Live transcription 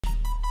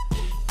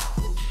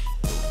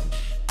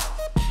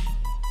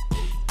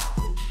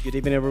Good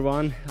evening,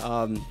 everyone.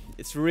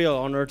 It's a real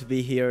honor to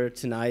be here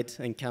tonight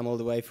and come all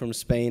the way from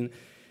Spain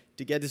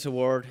to get this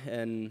award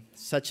in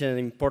such an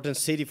important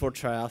city for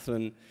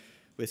triathlon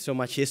with so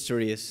much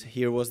history.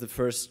 Here was the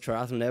first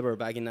triathlon ever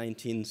back in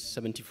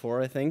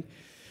 1974, I think.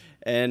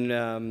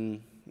 And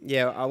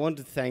yeah, I want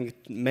to thank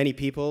many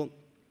people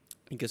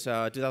because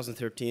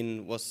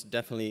 2013 was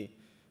definitely,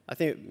 I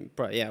think,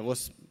 yeah, it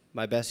was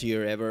my best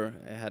year ever.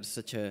 I had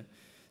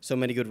so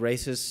many good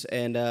races,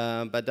 and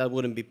but that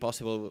wouldn't be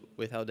possible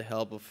without the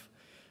help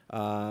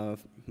of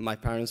my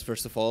parents,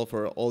 first of all,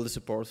 for all the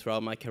support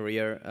throughout my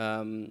career.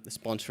 The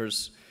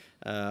sponsors,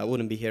 I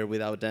wouldn't be here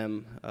without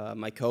them.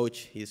 My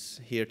coach,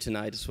 he's here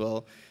tonight as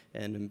well,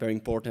 and very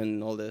important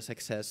in all the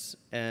success.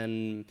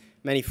 And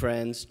many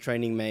friends,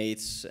 training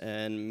mates,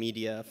 and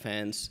media,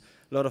 fans,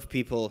 a lot of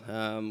people.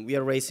 We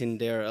are racing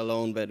there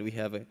alone, but we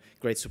have a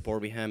great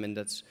support behind, and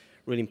that's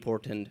really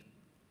important.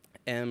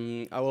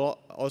 I would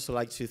also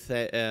like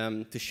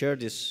to share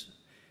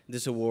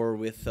this award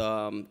with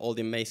all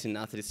the amazing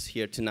athletes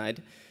here tonight,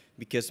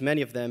 because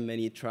many of them,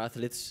 many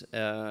triathletes,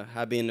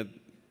 have been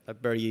a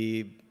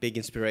very big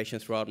inspiration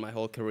throughout my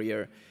whole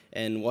career,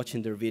 and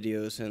watching their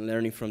videos and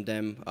learning from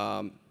them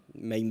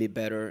made me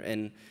better,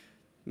 and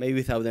maybe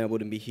without them I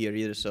wouldn't be here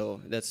either. So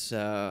that's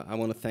I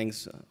want to thank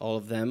all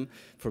of them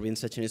for being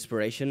such an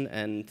inspiration,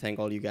 and thank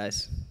all you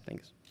guys.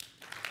 Thanks.